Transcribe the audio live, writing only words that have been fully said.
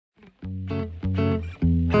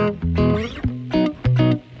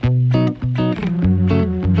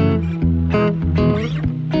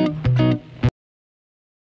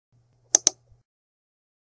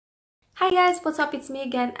guys, what's up? It's me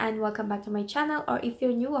again and welcome back to my channel, or if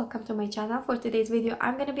you're new, welcome to my channel. For today's video,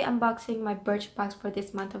 I'm going to be unboxing my Birchbox for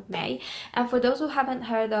this month of May. And for those who haven't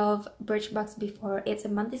heard of Birchbox before, it's a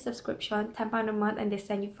monthly subscription, £10 a month, and they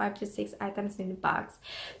send you 5 to 6 items in the box.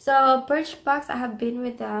 So Birchbox, I have been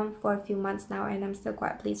with them for a few months now and I'm still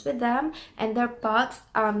quite pleased with them. And their box,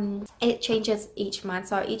 it changes each month.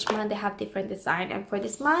 So each month they have different design, and for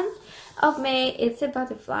this month of May, it's a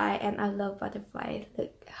butterfly, and I love butterflies.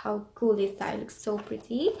 Look how cool is that. It looks so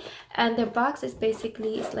pretty. And their box is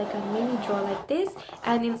basically, it's like a mini drawer like this,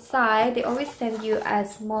 and inside they always send you a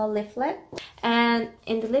small leaflet, and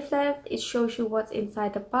in the leaflet it shows you what's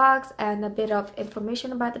inside the box and a bit of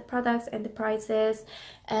information about the products and the prices.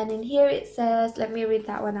 And in here it says, let me read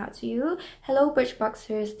that one out to you. Hello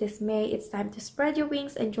Birchboxers, this May it's time to spread your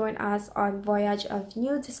wings and join us on voyage of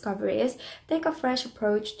new discoveries. Take a fresh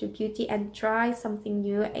approach to beauty and try something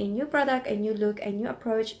new, a new product, a new look, a new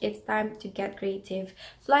approach. It's time to get creative.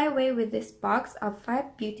 Fly away with this box of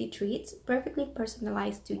 5 beauty treats perfectly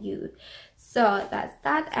personalized to you. So that's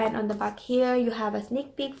that. And on the back here you have a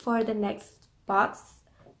sneak peek for the next box.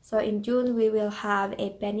 So in June we will have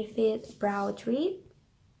a Benefit brow treat.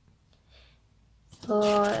 So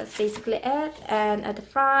that's basically it. And at the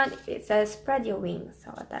front it says spread your wings.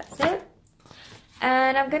 So that's it.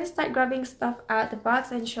 And I'm gonna start grabbing stuff out the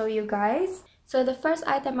box and show you guys. So the first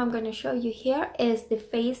item I'm gonna show you here is the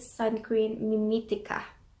face sun cream Mimetica.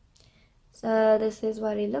 So this is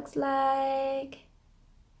what it looks like.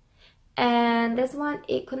 And this one,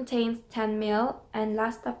 it contains 10 ml and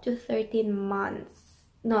lasts up to 13 months.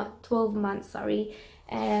 No, 12 months, sorry.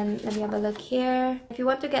 And let me have a look here. If you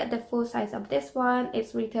want to get the full size of this one,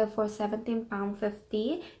 it's retail for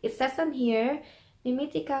 £17.50. It says on here,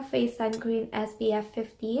 Mimetica Face Sun Cream SPF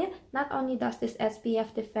 50. Not only does this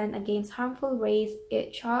SPF defend against harmful rays,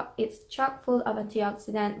 it's chock full of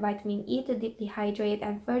antioxidant, vitamin E to deeply hydrate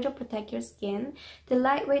and further protect your skin. The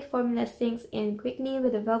lightweight formula sinks in quickly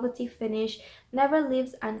with a velvety finish, never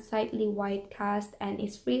leaves unsightly white cast, and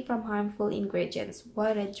is free from harmful ingredients.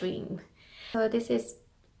 What a dream. So this is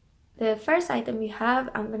the first item we have.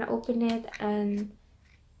 I'm gonna open it and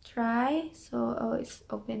try. So oh, it's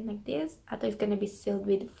open like this. I thought it's gonna be sealed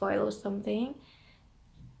with foil or something.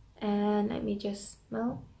 And let me just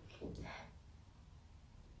smell.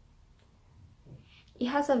 It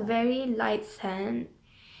has a very light scent,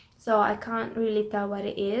 so I can't really tell what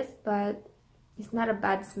it is, but it's not a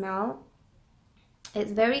bad smell.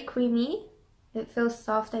 It's very creamy. It feels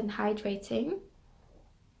soft and hydrating,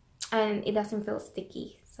 and it doesn't feel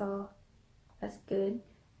sticky, so that's good.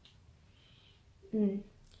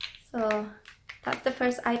 So that's the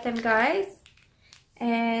first item, guys.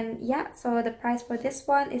 And yeah, so the price for this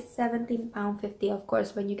one is £17.50, of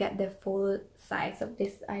course, when you get the full size of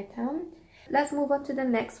this item. Let's move on to the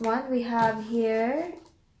next one we have here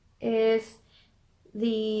is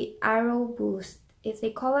the Arrow Boost. It's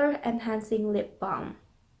a color enhancing lip balm.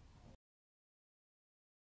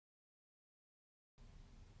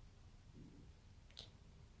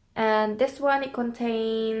 And this one, it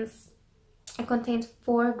contains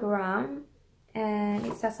 4 grams, and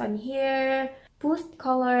it says on here, boost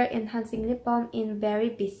color enhancing lip balm in Very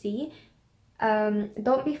Busy.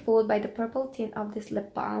 Don't be fooled by the purple tint of this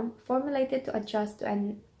lip balm. Formulated to adjust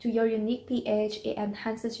to your unique pH, it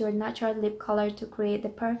enhances your natural lip color to create the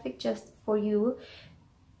perfect just for you.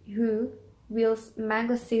 Who wills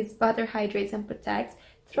mango seeds, butter, hydrates, and protects.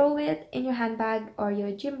 Throw it in your handbag or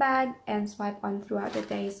your gym bag and swipe on throughout the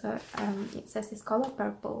day. So it says it's color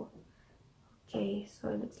purple. Okay, so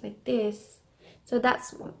it looks like this. So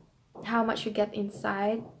that's how much you get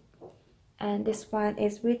inside. And this one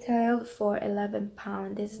is retailed for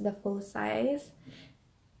 £11. This is the full size.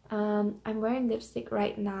 I'm wearing lipstick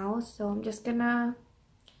right now, so I'm just gonna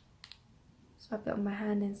swap it on my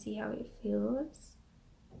hand and see how it feels.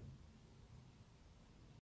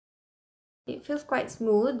 It feels quite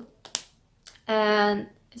smooth, and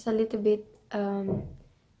it's a little bit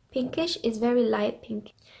pinkish. It's very light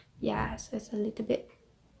pink. Yeah, so it's a little bit,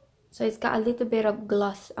 so it's got a little bit of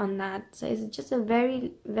gloss on that. So it's just a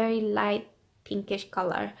very light pinkish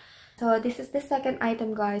color. So this is the second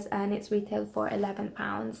item, guys, and it's retailed for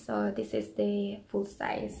 £11. So this is the full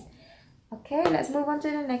size. Okay, let's move on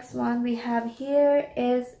to the next one we have here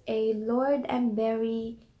is a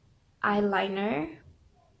Lord&Berry eyeliner.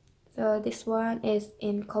 So this one is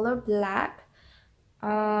in color black.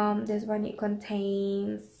 This one, it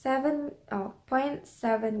contains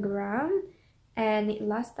 0.7 grams and it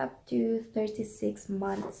lasts up to 36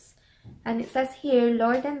 months. And it says here,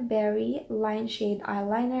 Lord&Berry Line Shade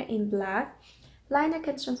Eyeliner in Black. Liner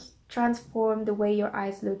can transform the way your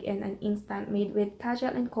eyes look in an instant. Made with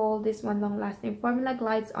Kajal and Kohl, this one long-lasting formula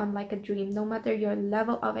glides on like a dream, no matter your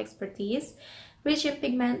level of expertise. Rich in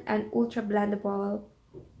pigment and ultra blendable,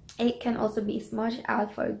 it can also be smudged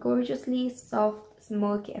out for a gorgeously soft,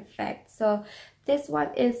 smoky effect. So this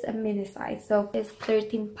one is a mini size, so it's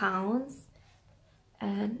 13 pounds.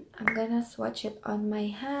 And I'm gonna swatch it on my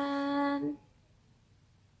hand.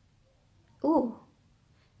 Ooh,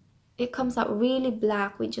 it comes out really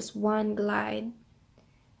black with just one glide,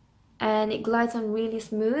 and it glides on really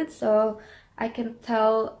smooth, so I can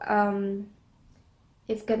tell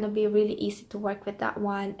it's gonna be really easy to work with that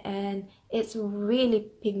one. And it's really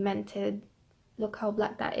pigmented. Look how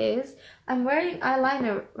black that is. I'm wearing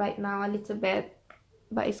eyeliner right now a little bit,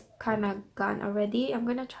 but it's kind of gone already. I'm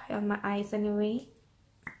gonna try on my eyes anyway.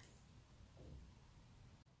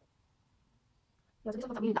 Yeah, so this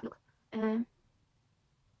one's a really dark look.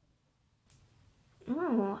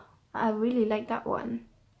 Oh, I really like that one.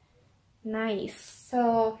 Nice.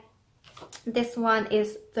 So this one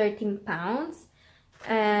is 13 pounds,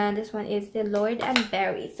 and this one is the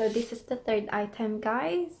Lord&Berry. So this is the third item,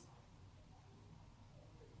 guys.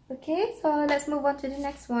 Okay, so let's move on to the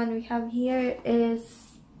next one we have here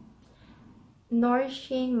is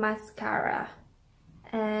Nourishing Mascara.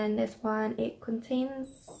 And this one, it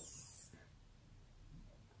contains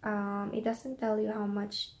it doesn't tell you how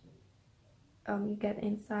much you get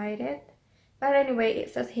inside it, but anyway, it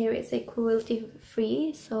says here it's a cruelty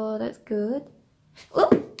free, so that's good.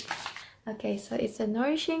 Ooh! Okay, so it's a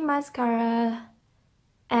nourishing mascara,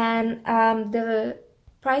 and the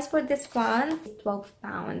price for this one is 12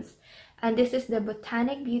 pounds. And this is the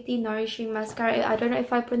Botanic Beauty Nourishing Mascara. I don't know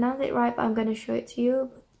if I pronounced it right, but I'm gonna show it to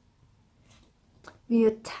you.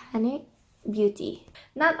 Botanic Beauty.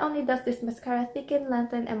 Not only does this mascara thicken,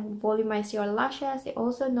 lengthen, and volumize your lashes, it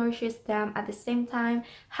also nourishes them at the same time.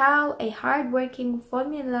 How a hard-working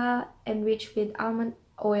formula enriched with almond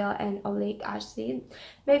oil and oleic acid.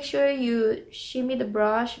 Make sure you shimmy the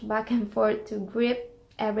brush back and forth to grip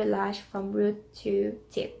every lash from root to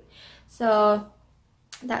tip. So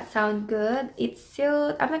that sounds good. It's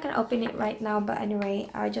sealed. I'm not gonna open it right now, but anyway,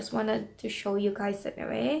 I just wanted to show you guys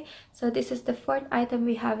anyway. So this is the fourth item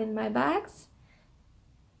we have in my bags,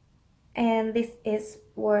 and this is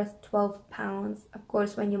worth 12 pounds, of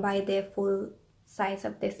course, when you buy the full size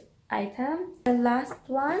of this item. The last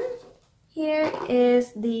one here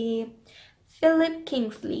is the Philip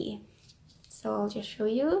Kingsley. So I'll just show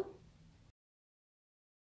you.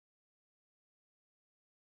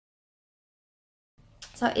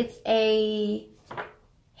 So it's a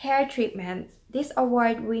hair treatment. This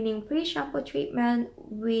award-winning pre-shampoo treatment,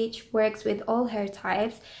 which works with all hair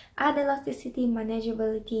types, add elasticity,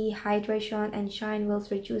 manageability, hydration, and shine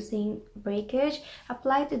whilst reducing breakage.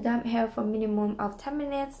 Apply to damp hair for a minimum of 10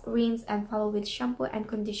 minutes. Rinse and follow with shampoo and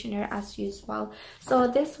conditioner as usual. So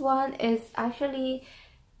this one is actually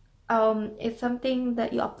it's something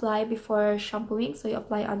that you apply before shampooing. So you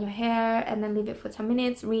apply on your hair and then leave it for 10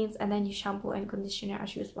 minutes, rinse, and then you shampoo and conditioner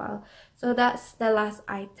as usual. So that's the last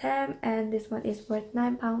item, and this one is worth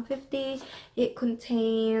 £9.50. It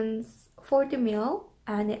contains 40 ml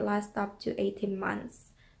and it lasts up to 18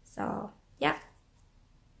 months. So yeah,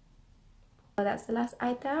 so that's the last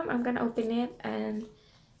item. I'm gonna open it and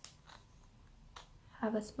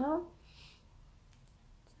have a smell.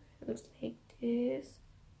 So it looks like this.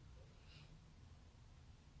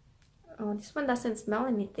 Oh, this one doesn't smell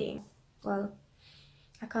anything. Well,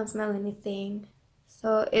 I can't smell anything.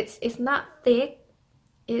 So it's not thick.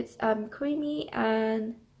 It's creamy,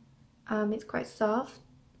 and it's quite soft,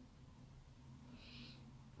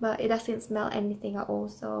 but it doesn't smell anything at all.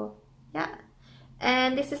 So yeah,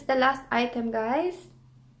 and this is the last item, guys.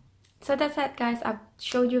 So that's it, guys. I've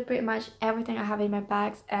showed you pretty much everything I have in my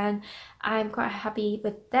bags, and I'm quite happy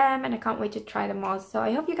with them, and I can't wait to try them all. So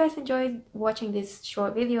I hope you guys enjoyed watching this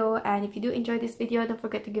short video, and if you do enjoy this video, don't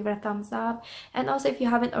forget to give it a thumbs up. And also, if you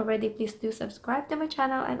haven't already, please do subscribe to my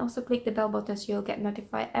channel, and also click the bell button so you'll get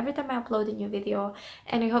notified every time I upload a new video.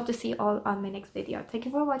 And I hope to see you all on my next video. Thank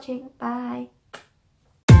you for watching. Bye.